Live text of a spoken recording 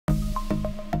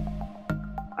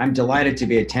I'm delighted to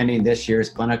be attending this year's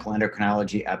Clinical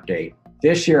Endocrinology update.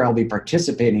 This year, I'll be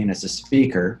participating as a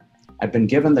speaker. I've been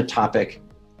given the topic,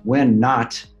 when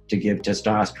not to give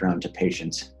testosterone to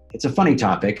patients. It's a funny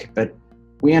topic, but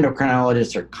we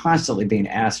endocrinologists are constantly being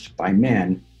asked by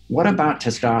men, what about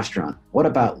testosterone? What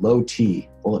about low T?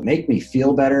 Will it make me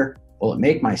feel better? Will it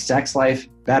make my sex life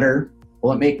better?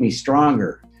 Will it make me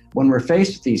stronger? When we're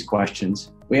faced with these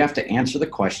questions, we have to answer the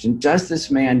question, does this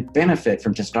man benefit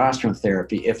from testosterone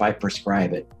therapy if I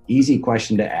prescribe it? Easy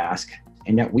question to ask,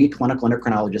 and yet we clinical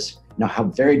endocrinologists know how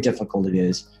very difficult it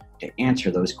is to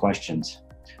answer those questions.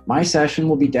 My session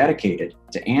will be dedicated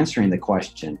to answering the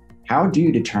question, how do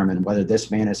you determine whether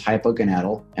this man is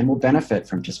hypogonadal and will benefit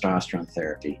from testosterone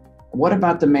therapy? What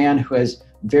about the man who has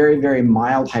very, very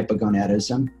mild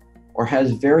hypogonadism or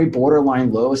has very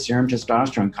borderline low serum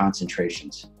testosterone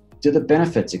concentrations? Do the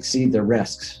benefits exceed the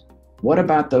risks? What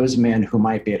about those men who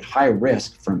might be at high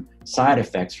risk from side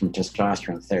effects from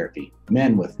testosterone therapy?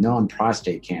 Men with known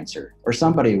prostate cancer, or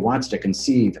somebody who wants to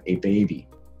conceive a baby.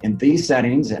 In these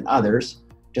settings and others,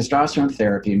 testosterone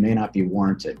therapy may not be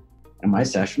warranted. In my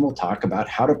session, we'll talk about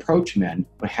how to approach men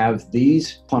who have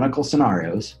these clinical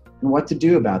scenarios and what to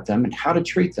do about them and how to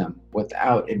treat them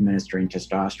without administering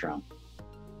testosterone.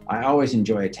 I always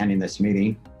enjoy attending this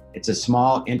meeting. It's a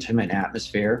small, intimate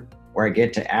atmosphere where I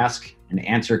get to ask and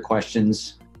answer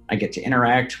questions. I get to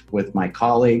interact with my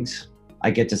colleagues.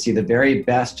 I get to see the very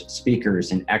best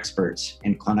speakers and experts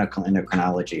in clinical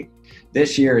endocrinology.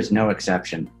 This year is no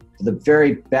exception. For the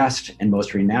very best and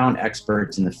most renowned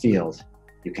experts in the field,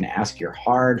 you can ask your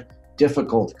hard,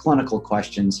 difficult clinical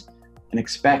questions and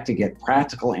expect to get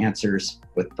practical answers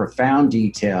with profound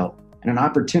detail and an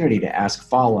opportunity to ask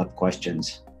follow-up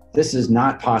questions. This is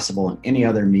not possible in any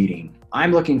other meeting.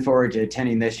 I'm looking forward to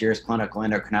attending this year's Clinical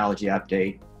Endocrinology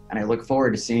update, and I look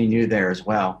forward to seeing you there as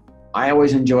well. I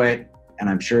always enjoy it, and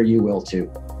I'm sure you will too.